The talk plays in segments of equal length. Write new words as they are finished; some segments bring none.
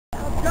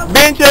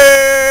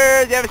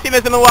Avengers! You haven't seen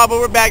us in a while, but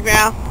we're back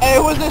now. Hey,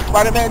 who's this?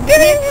 Spider-Man?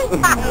 Hey!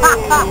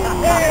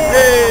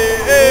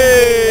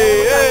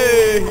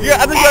 Yeah,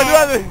 I think you're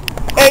doing it.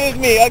 Hey, it's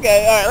me.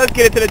 Okay, alright, let's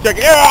get into the truck.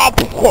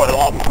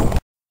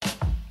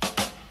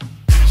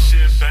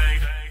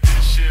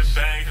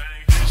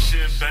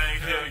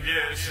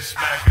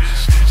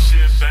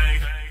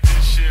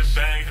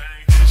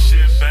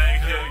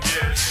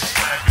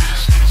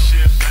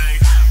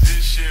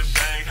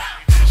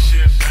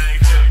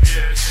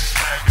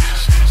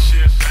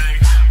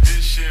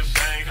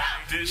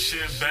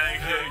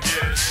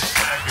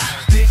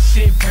 This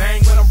shit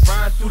bang when I'm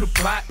riding through the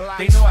block.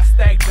 They know I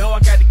stack dough, I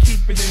got to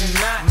keep it in the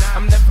knot.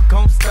 I'm never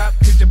gon' stop,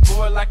 cause your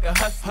boy like a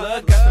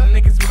hustler. Got some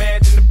niggas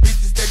mad and the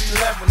bitches steady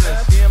loving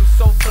us. Yeah, I'm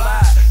so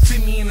fly, see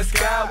me in the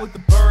sky with the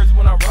birds.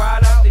 When I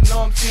ride out, they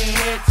know I'm seeing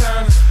head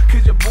turns.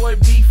 Cause your boy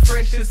be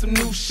fresh and some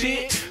new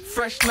shit.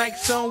 Fresh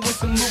Nikes on with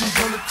some movies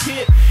on the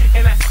tip.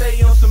 And I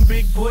stay on some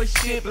big boy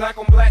shit. Black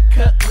on black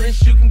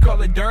cutlass, you can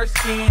call it dark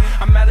skin.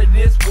 I'm out of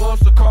this world,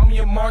 so call me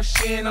a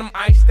Martian. I'm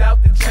iced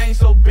out, the chain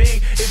so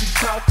big, it be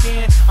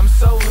talking. I'm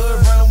so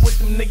hood, running with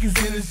them niggas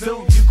in the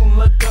zoo. You can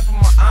look up in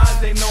my eyes,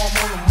 they know I'm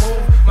on the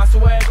move. My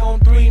swag on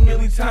 3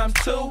 million times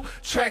 2.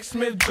 Track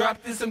Smith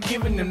dropped this, I'm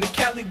giving them the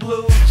Cali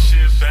blues.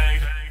 Shit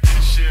bang,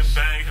 shit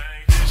bang,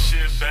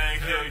 shit bang,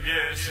 hell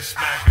yeah, it's a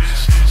smack.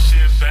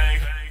 Shit bang,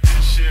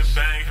 shit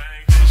bang,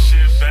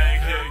 shit bang,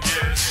 hell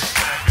yeah, it's a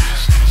smack.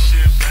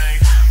 Shit bang,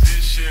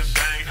 this shit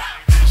bang,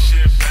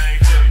 shit bang,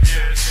 hell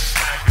yeah, it's a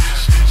smack.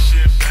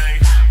 Shit bang,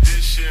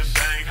 this shit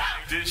bang,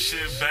 this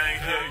shit bang,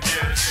 hell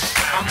yeah, it's a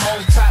smack. I'm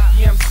on top,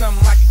 yeah, I'm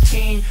something like a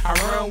king. I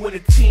run with a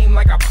team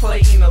like I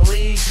play in the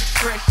league.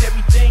 Fresh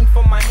everything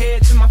from my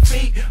head to my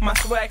feet. My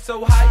swag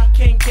so high you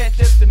can't catch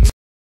up to me.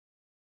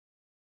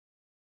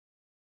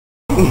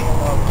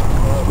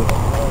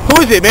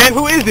 Who is it, man?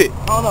 Who is it?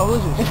 I don't know, who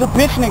is this? It's a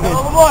bitch nigga.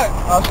 Oh, Lamar.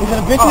 Is it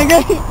a bitch nigga?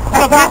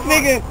 It's a bitch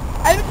nigga.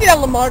 I didn't see that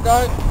Lamar,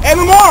 dog. Hey,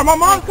 Lamar, my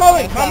mom's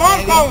calling. My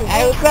mom's calling.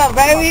 Hey, what's up,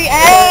 baby?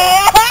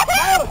 Hey!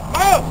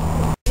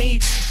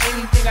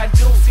 Anything I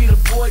do, see the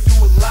boy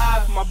do it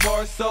live. My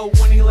bar so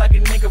winning like a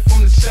nigga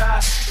from the shy.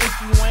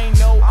 If you ain't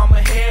know, I'm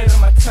ahead of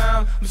my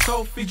time. I'm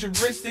so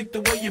futuristic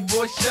the way your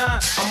boy shine.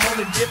 I'm on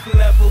a different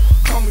level,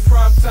 call me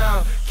prime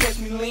time. Catch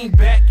me lean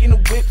back in the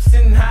whip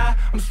sitting high.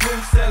 I'm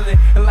smooth selling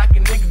and like a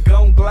nigga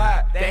gon'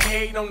 glide. That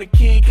hate on the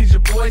king cause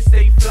your boy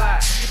stay fly.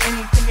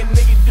 Anything a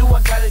nigga do,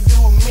 I gotta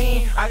do with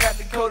me. I got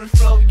the coldest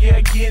flow, yeah,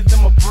 I give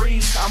them a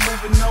breeze. I'm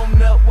moving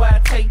on up while I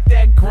take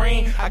that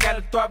green. I got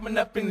it throbbing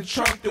up in the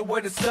trunk the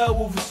way the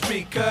subwoofer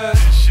speakers.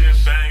 Shit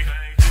bang,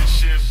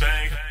 shit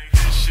bang,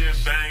 shit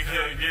bang,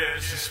 hell yeah,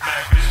 it's a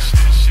smack.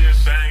 Shit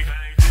bang,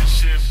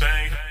 shit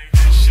bang,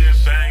 shit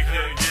bang,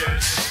 hell yeah,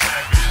 it's a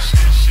smack.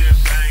 Shit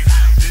bang,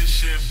 this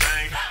shit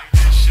bang,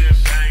 shit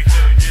bang,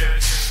 hell yeah,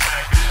 it's a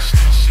smack.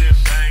 Shit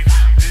bang,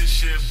 this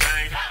shit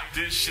bang,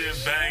 this shit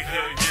bang,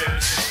 hell yeah,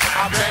 it's a smack.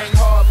 I bang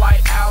hard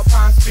like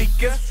Alpine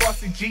speakers.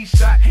 Frosty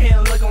G-shot,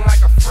 hand looking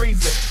like a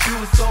freezer. You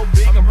was so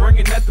big, I'm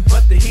bringing nothing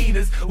but the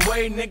heaters. The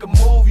way nigga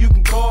move, you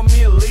can call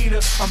me a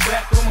leader. I'm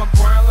back on my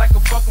grind like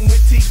I'm fucking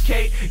with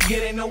TK. Yeah,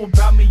 they know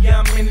about me,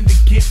 yeah, I'm in it to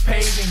get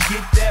paid and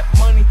get that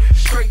money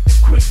straight the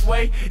quick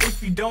way.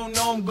 If you don't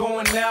know, I'm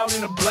going out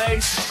in a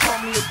blaze. Call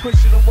me a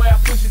pusher the way I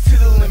push it to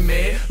the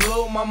limit.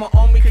 Little mama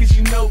on me cause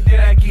you know that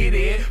I get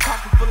it.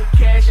 Pocket full of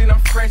cash and I'm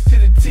fresh to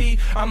the T.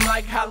 I'm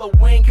like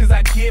Halloween cause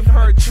I give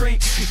her a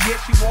treat. Yeah,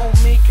 she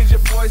want me cause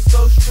your boy's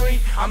so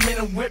street. I'm in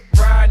a whip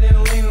ride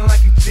and leaning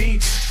like a G.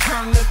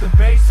 Turn up the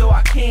bass so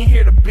I can't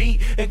hear the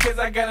beat. And cause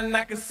I gotta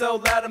knock it so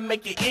loud to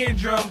make your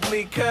eardrum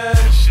bleed. Cause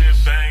shit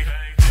bang,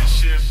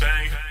 shit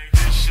bang,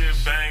 shit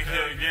bang,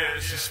 hell yeah,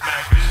 it's a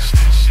smack.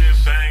 Shit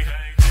bang,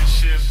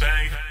 shit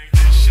bang,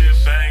 shit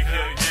bang,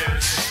 hell yeah,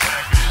 it's a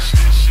smack.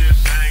 Shit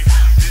bang,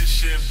 this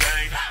shit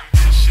bang,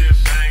 shit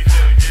bang,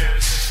 hell yeah,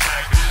 it's a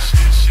smack.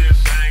 Shit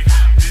bang,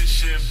 this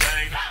shit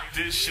bang,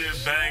 this shit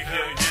bang,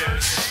 hell yeah,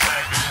 it's a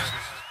smack.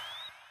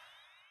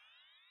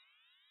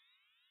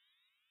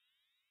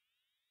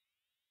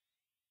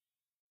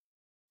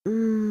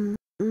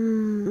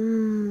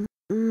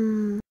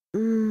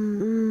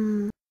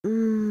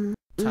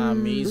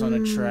 Tommy's on the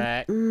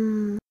track.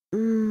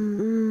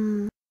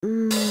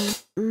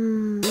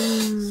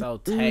 So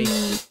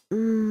tasty.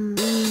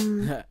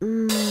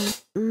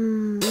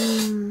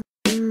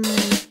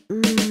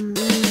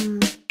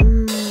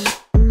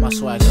 My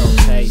swag so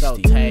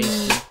tasty.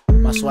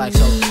 My swag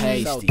so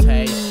tasty.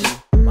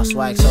 My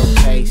swag so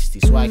tasty.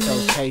 Swag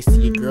so tasty.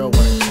 Your girl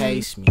wanna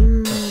taste me.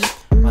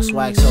 My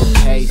swag so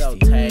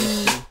tasty.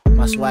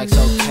 My swag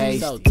so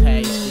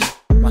tasty.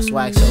 My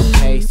swag so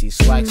tasty,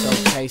 swag so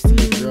tasty,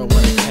 your girl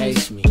wanna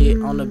taste me.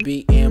 Get on the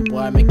beat and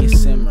boy, make it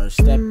simmer.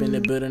 Step in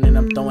the building and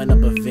I'm throwing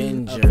up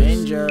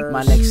Avengers.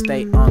 My neck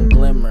stay on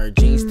glimmer,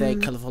 jeans stay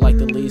colorful like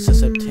the leaves of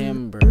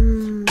September.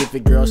 Give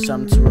your girl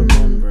something to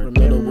remember.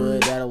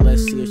 Middlewood, that'll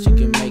let's see if she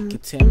can make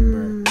it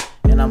timber.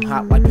 And I'm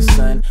hot like the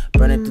sun,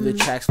 burning through the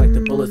tracks like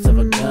the bullets of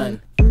a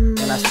gun.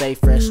 And I stay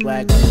fresh,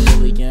 swag on a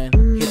million.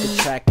 Hit the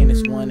track and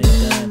it's one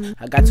and done.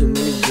 I got too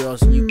many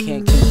girls and you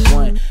can't keep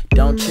one.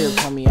 Don't trip,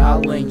 homie, I'll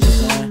link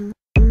you one.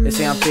 They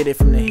say I'm fitted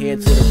from the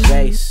head to the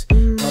base.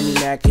 Don't be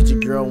mad cause your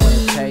girl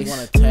wanna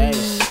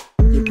taste.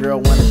 Your girl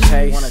wanna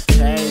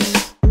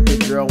taste. Your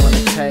girl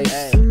wanna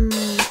taste.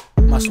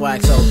 My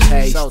swag so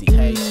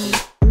tasty.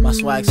 My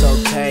swag so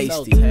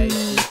tasty.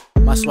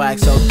 My swag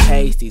so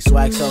tasty.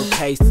 Swag so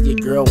tasty, your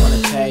girl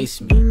wanna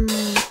taste me.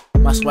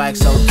 My swag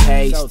so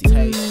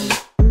tasty.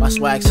 My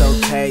swag so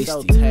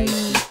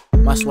tasty.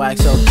 My swag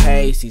so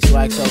tasty,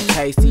 swag so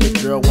tasty, your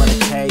girl wanna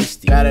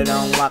taste it. Got it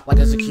on lock like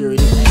a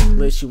security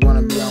anklet. She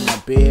wanna be on my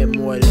bed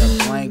more than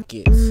a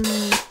blanket.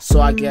 So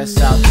I guess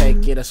I'll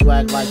take it. A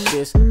swag like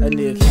this, a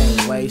nigga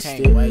can't waste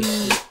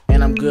it.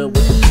 And I'm good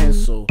with the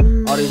pencil.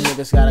 All these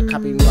niggas gotta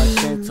copy me like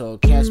Cento.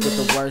 Can't spit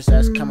the words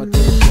that's coming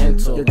through the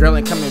dental. Your girl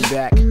ain't coming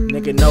back,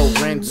 nigga, no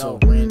rental.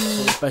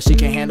 But she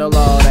can handle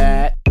all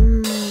that.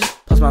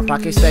 Plus my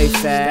pockets stay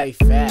fat.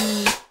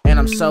 And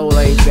I'm so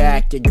laid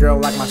back. Your girl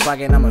like my swag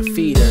and I'ma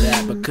feed her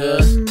that.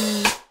 Because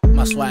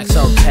my swag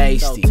so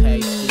tasty.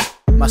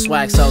 My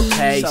swag so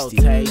tasty.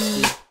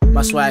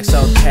 My swag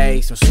so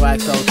tasty. My swag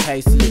so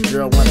tasty. Your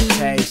girl wanna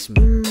taste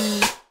me.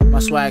 My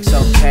swag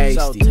so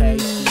tasty.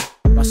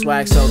 My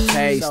swag so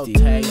tasty.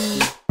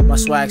 My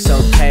swag so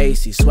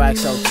tasty. Swag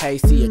so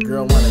tasty. Your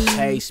girl wanna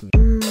taste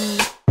me.